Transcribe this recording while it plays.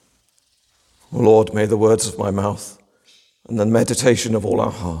O Lord, may the words of my mouth and the meditation of all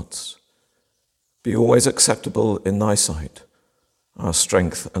our hearts be always acceptable in thy sight, our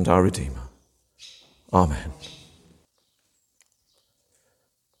strength and our Redeemer. Amen.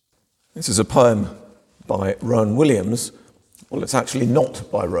 This is a poem by Rowan Williams. Well, it's actually not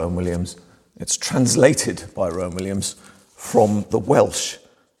by Rowan Williams. It's translated by Rowan Williams from the Welsh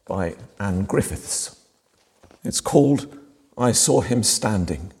by Ann Griffiths. It's called I Saw Him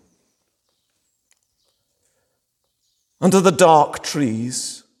Standing. Under the dark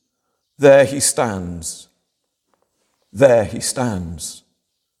trees, there he stands. There he stands.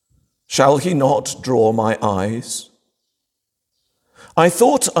 Shall he not draw my eyes? I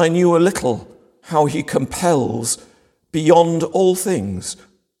thought I knew a little how he compels beyond all things,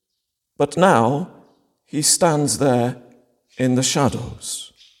 but now he stands there in the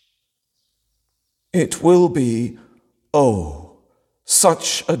shadows. It will be, oh,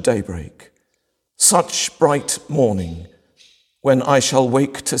 such a daybreak, such bright morning, when I shall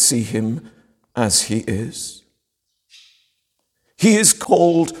wake to see him as he is. He is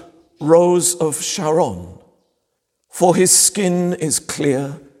called Rose of Sharon, for his skin is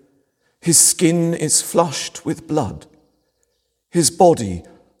clear, his skin is flushed with blood, his body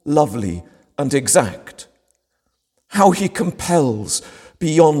lovely and exact. How he compels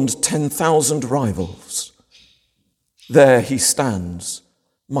beyond 10,000 rivals. There he stands,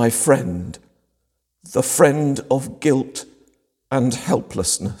 my friend, the friend of guilt and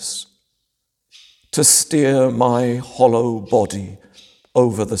helplessness, to steer my hollow body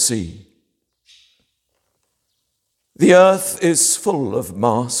over the sea. The earth is full of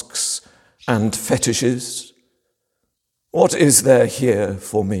masks and fetishes. What is there here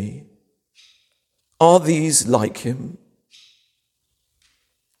for me? Are these like him?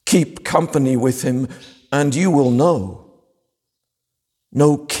 Keep company with him, and you will know.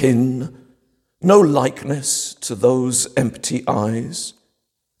 No kin, no likeness to those empty eyes.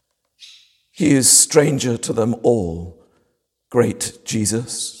 He is stranger to them all, great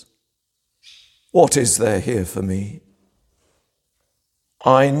Jesus. What is there here for me?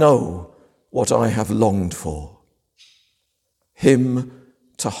 I know what I have longed for, him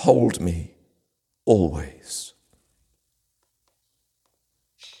to hold me always.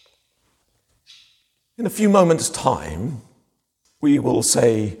 In a few moments' time, we will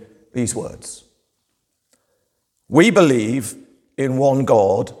say these words. We believe in one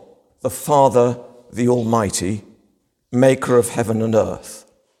God, the Father, the Almighty, maker of heaven and earth.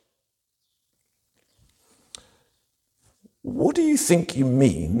 What do you think you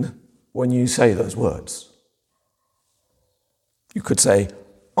mean when you say those words? You could say,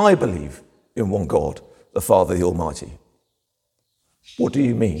 I believe in one God, the Father, the Almighty. What do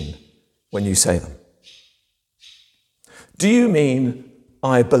you mean when you say them? Do you mean,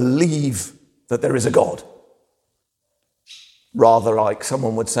 I believe that there is a God? Rather like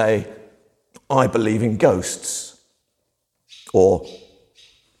someone would say, I believe in ghosts, or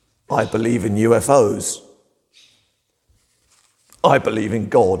I believe in UFOs. I believe in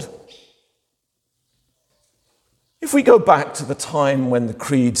God. If we go back to the time when the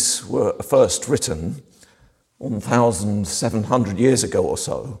creeds were first written, 1,700 years ago or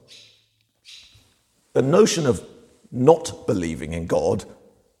so, the notion of not believing in God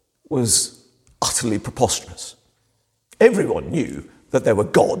was utterly preposterous. Everyone knew that there were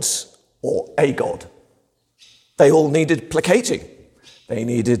gods or a god. They all needed placating. They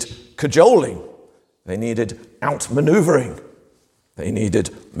needed cajoling. They needed outmaneuvering. They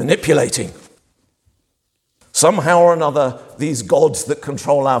needed manipulating. Somehow or another, these gods that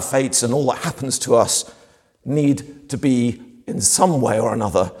control our fates and all that happens to us need to be, in some way or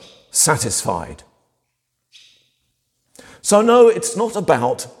another, satisfied. So no, it's not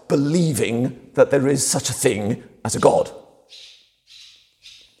about believing that there is such a thing as a God.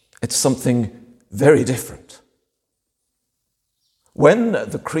 It's something very different. When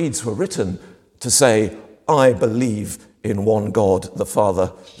the creeds were written to say, I believe in one God, the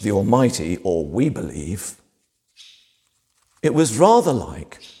Father, the Almighty, or we believe, it was rather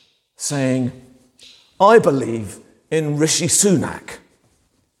like saying, I believe in Rishi Sunak,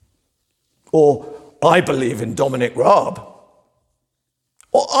 or I believe in Dominic Raab,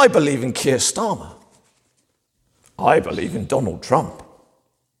 or I believe in Keir Starmer. I believe in Donald Trump.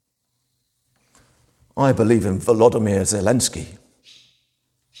 I believe in Volodymyr Zelensky.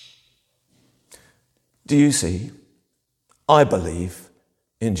 Do you see? I believe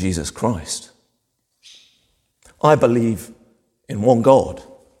in Jesus Christ. I believe in one God,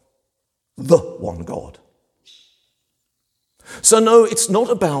 the one God. So no, it's not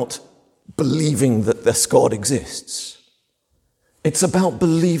about believing that this God exists. It's about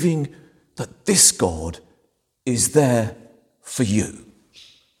believing that this God is there for you.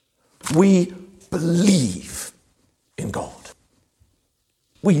 We believe in God.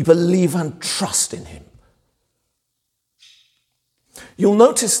 We believe and trust in him. You'll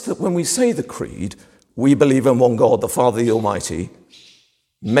notice that when we say the creed, we believe in one God, the Father, the Almighty,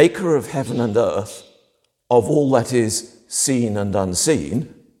 maker of heaven and earth, of all that is seen and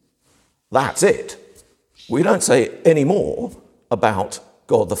unseen. That's it. We don't say any more about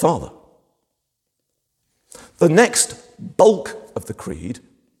God the Father. The next bulk of the creed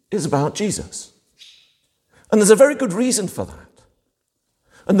is about Jesus. And there's a very good reason for that.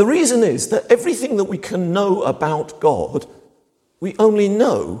 And the reason is that everything that we can know about God, we only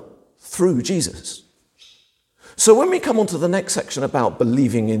know through Jesus. So when we come on to the next section about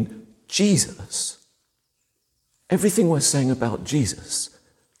believing in Jesus, everything we're saying about Jesus,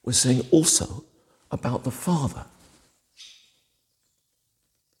 we're saying also about the Father.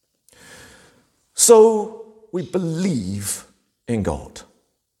 So we believe in God.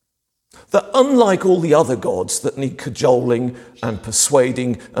 That unlike all the other gods that need cajoling and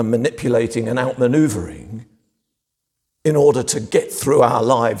persuading and manipulating and outmaneuvering in order to get through our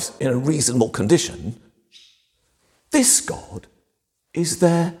lives in a reasonable condition, this God is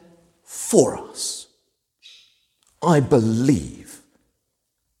there for us. I believe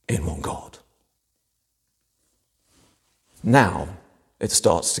in one God. Now it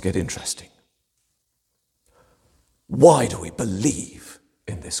starts to get interesting. Why do we believe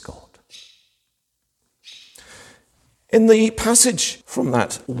in this God? In the passage from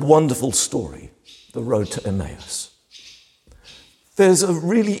that wonderful story, The Road to Emmaus, there's a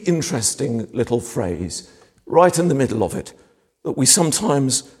really interesting little phrase right in the middle of it that we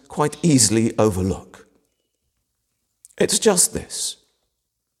sometimes quite easily overlook. It's just this.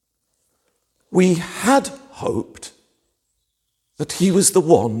 We had hoped that he was the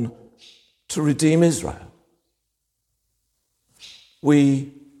one to redeem Israel.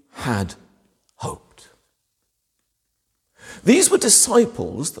 We had hoped. These were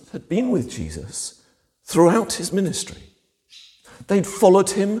disciples that had been with Jesus throughout his ministry. They'd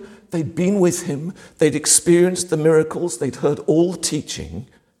followed him, they'd been with him, they'd experienced the miracles, they'd heard all the teaching,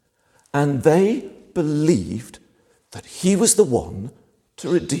 and they believed that he was the one to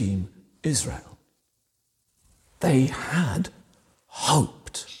redeem Israel. They had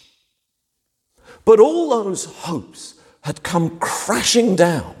hoped. But all those hopes had come crashing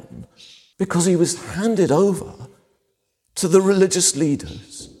down because he was handed over to the religious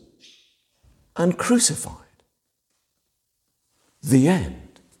leaders and crucified. The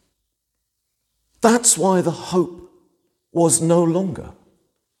end. That's why the hope was no longer.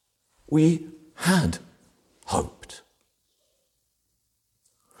 We had hoped.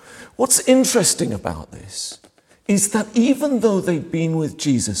 What's interesting about this is that even though they'd been with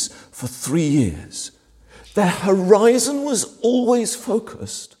Jesus for 3 years, their horizon was always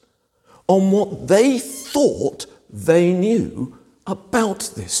focused on what they thought they knew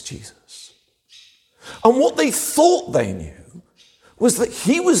about this Jesus. And what they thought they knew was that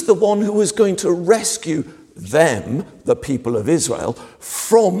he was the one who was going to rescue them, the people of Israel,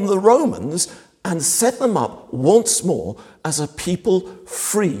 from the Romans and set them up once more as a people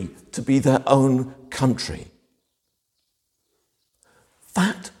free to be their own country.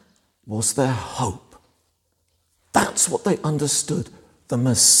 That was their hope. That's what they understood the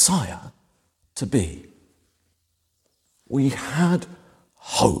Messiah to be. We had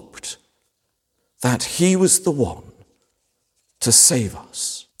hoped that he was the one to save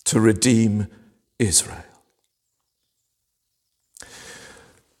us, to redeem Israel.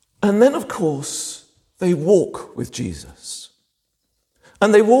 And then, of course, they walk with Jesus.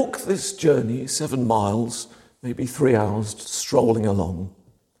 And they walk this journey, 7 miles, maybe 3 hours, strolling along.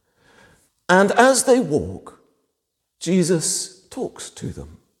 And as they walk, Jesus talks to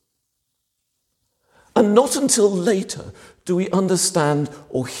them. And not until later do we understand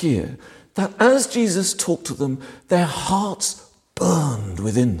or hear that as Jesus talked to them, their hearts burned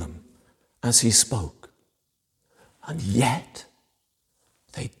within them as he spoke. And yet,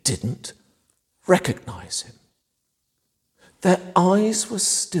 they didn't recognize him. Their eyes were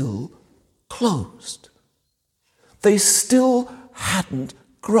still closed. They still hadn't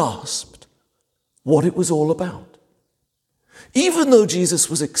grasped what it was all about. Even though Jesus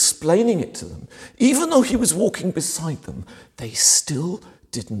was explaining it to them, even though he was walking beside them, they still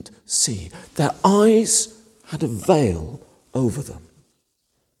didn't see. Their eyes had a veil over them.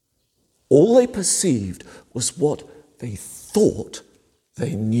 All they perceived was what they thought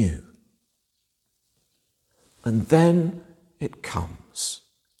they knew. And then it comes.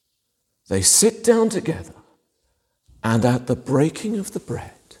 They sit down together, and at the breaking of the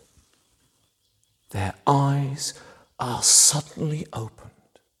bread, their eyes are suddenly opened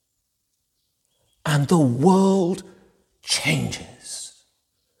and the world changes.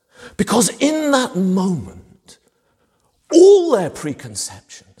 Because in that moment, all their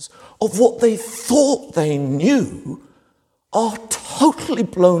preconceptions of what they thought they knew are totally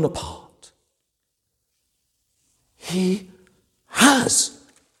blown apart. He has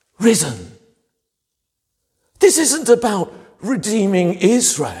risen. This isn't about redeeming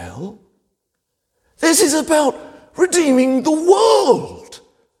Israel. This is about redeeming the world,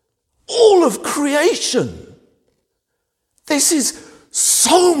 all of creation. This is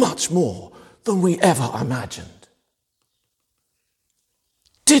so much more than we ever imagined.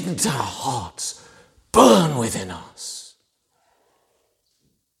 Didn't our hearts burn within us?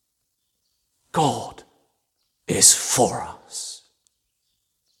 God is for us.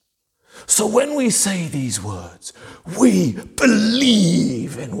 So when we say these words, we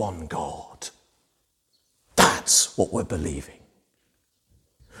believe in one God. That's what we're believing.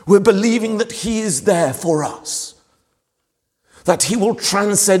 We're believing that he is there for us, that he will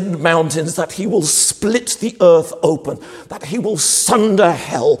transcend mountains, that he will split the earth open, that he will sunder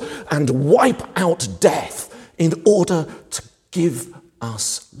hell and wipe out death in order to give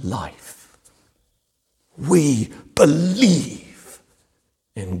us life. We believe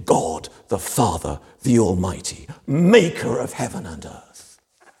in God the Father, the Almighty, maker of heaven and earth.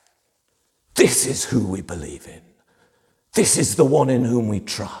 This is who we believe in. This is the one in whom we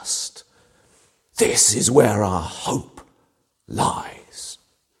trust. This is where our hope lies.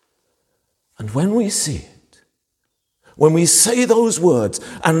 And when we see it, when we say those words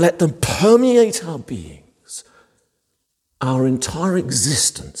and let them permeate our beings, our entire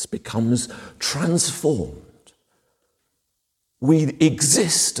existence becomes transformed. We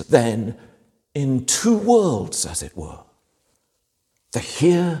exist then in two worlds, as it were, the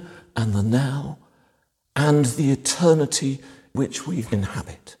here and the now, and the eternity which we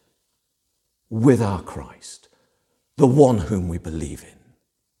inhabit with our Christ, the one whom we believe in.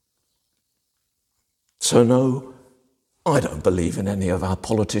 So no, I don't believe in any of our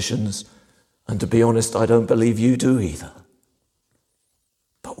politicians, and to be honest, I don't believe you do either.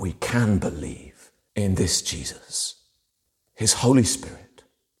 But we can believe in this Jesus, his Holy Spirit,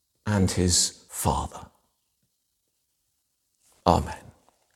 and his Father. Amen.